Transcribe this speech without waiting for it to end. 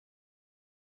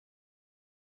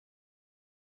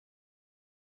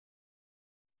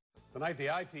Tonight, the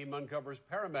I-Team uncovers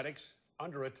paramedics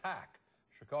under attack.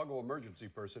 Chicago emergency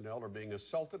personnel are being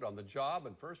assaulted on the job,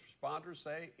 and first responders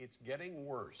say it's getting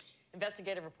worse.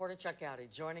 Investigative reporter Chuck Gowdy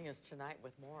joining us tonight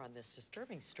with more on this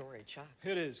disturbing story. Chuck.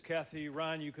 It is, Kathy.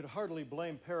 Ron, you could hardly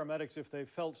blame paramedics if they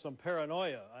felt some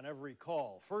paranoia on every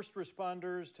call. First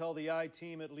responders tell the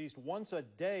I-Team at least once a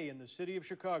day in the city of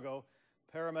Chicago,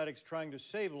 paramedics trying to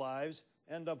save lives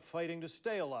end up fighting to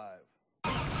stay alive.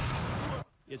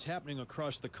 It's happening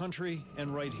across the country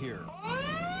and right here.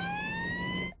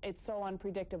 It's so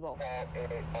unpredictable.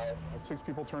 6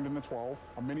 people turned into 12.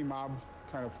 A mini mob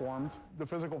kind of formed. The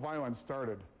physical violence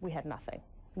started. We had nothing.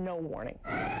 No warning.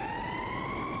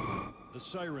 The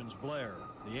sirens blare.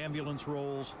 The ambulance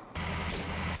rolls.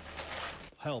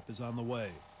 Help is on the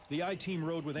way. The I-Team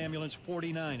rode with Ambulance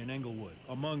 49 in Englewood,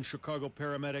 among Chicago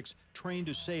paramedics trained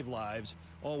to save lives,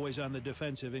 always on the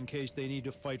defensive in case they need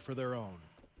to fight for their own.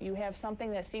 You have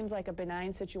something that seems like a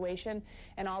benign situation,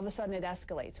 and all of a sudden it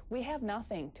escalates. We have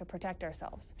nothing to protect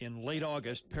ourselves. In late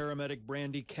August, paramedic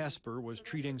Brandy Casper was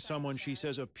treating someone she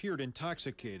says appeared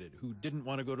intoxicated who didn't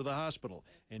want to go to the hospital.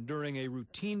 And during a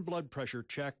routine blood pressure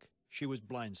check, she was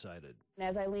blindsided.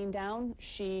 As I leaned down,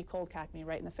 she cold-cocked me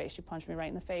right in the face. She punched me right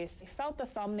in the face. I felt the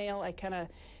thumbnail. I kind of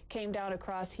came down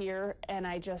across here, and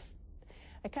I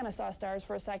kind of saw stars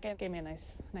for a second. Gave me a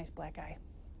nice black eye.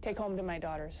 Take home to my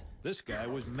daughters. This guy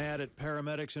was mad at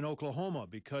paramedics in Oklahoma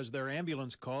because their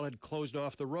ambulance call had closed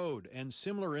off the road, and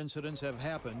similar incidents have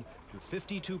happened to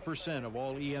 52% of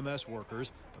all EMS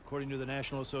workers, according to the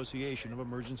National Association of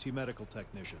Emergency Medical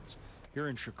Technicians. Here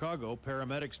in Chicago,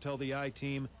 paramedics tell the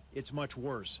I-Team it's much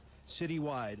worse.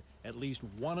 Citywide, at least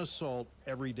one assault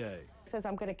every day. Says,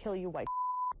 I'm going to kill you, white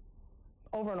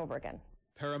over and over again.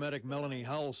 Paramedic Melanie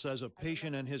Howell says a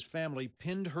patient and his family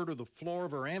pinned her to the floor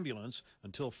of her ambulance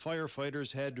until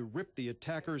firefighters had to rip the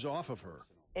attackers off of her.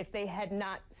 If they had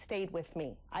not stayed with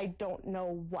me, I don't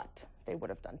know what they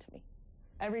would have done to me.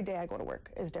 Every day I go to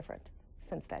work is different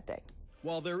since that day.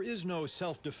 While there is no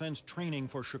self-defense training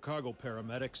for Chicago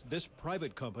paramedics, this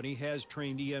private company has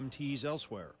trained EMTs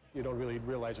elsewhere. You don't really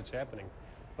realize it's happening,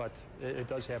 but it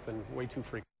does happen way too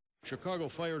frequently. Chicago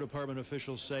Fire Department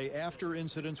officials say after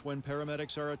incidents when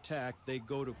paramedics are attacked, they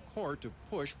go to court to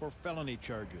push for felony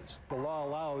charges. The law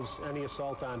allows any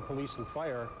assault on police and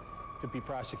fire to be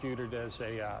prosecuted as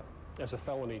a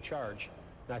felony charge,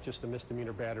 not just a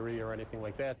misdemeanor battery or anything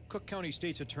like that. Cook County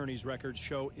State's attorney's records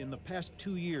show in the past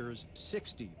 2 years,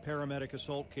 60 paramedic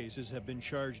assault cases have been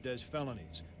charged as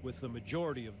felonies, with the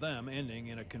majority of them ending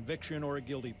in a conviction or a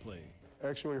guilty plea. I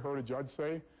actually heard a judge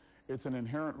say it's an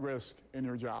inherent risk in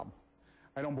your job.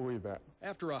 I don't believe that.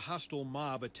 After a hostile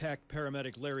mob attacked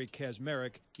paramedic Larry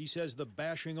Kazmarek, he says the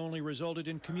bashing only resulted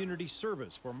in community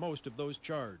service for most of those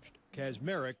charged.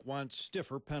 Kazmarek wants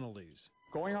stiffer penalties.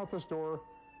 Going out this door,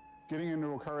 getting into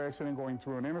a car accident, going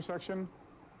through an intersection,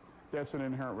 that's an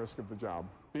inherent risk of the job.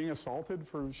 Being assaulted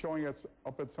for showing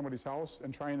up at somebody's house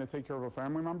and trying to take care of a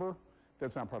family member,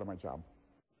 that's not part of my job.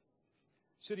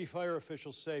 City fire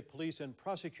officials say police and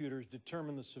prosecutors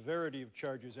determine the severity of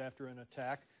charges after an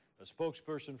attack. A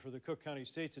spokesperson for the Cook County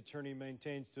State's attorney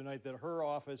maintains tonight that her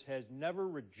office has never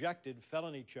rejected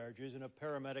felony charges in a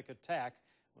paramedic attack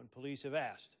when police have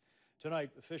asked. Tonight,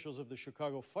 officials of the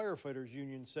Chicago Firefighters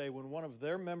Union say when one of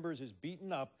their members is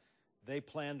beaten up, they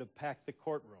plan to pack the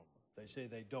courtroom. They say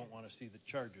they don't want to see the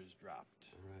charges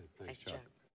dropped. All right, thanks, Chuck.